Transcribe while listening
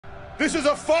This is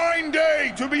a fine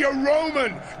day to be a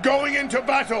Roman going into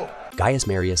battle. Gaius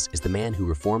Marius is the man who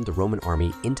reformed the Roman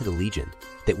army into the legion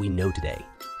that we know today.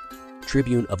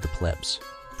 Tribune of the plebs,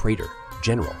 praetor,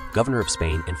 general, governor of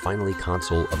Spain, and finally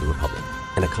consul of the Republic.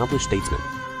 An accomplished statesman,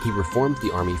 he reformed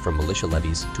the army from militia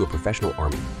levies to a professional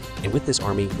army, and with this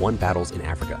army won battles in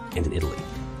Africa and in Italy.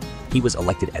 He was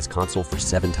elected as consul for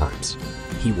 7 times.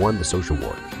 He won the Social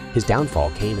War. His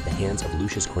downfall came at the hands of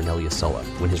Lucius Cornelius Sulla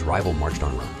when his rival marched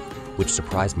on Rome, which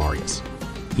surprised Marius.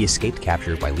 He escaped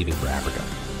capture by leaving for Africa.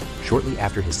 Shortly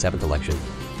after his 7th election,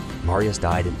 Marius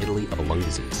died in Italy of a lung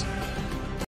disease.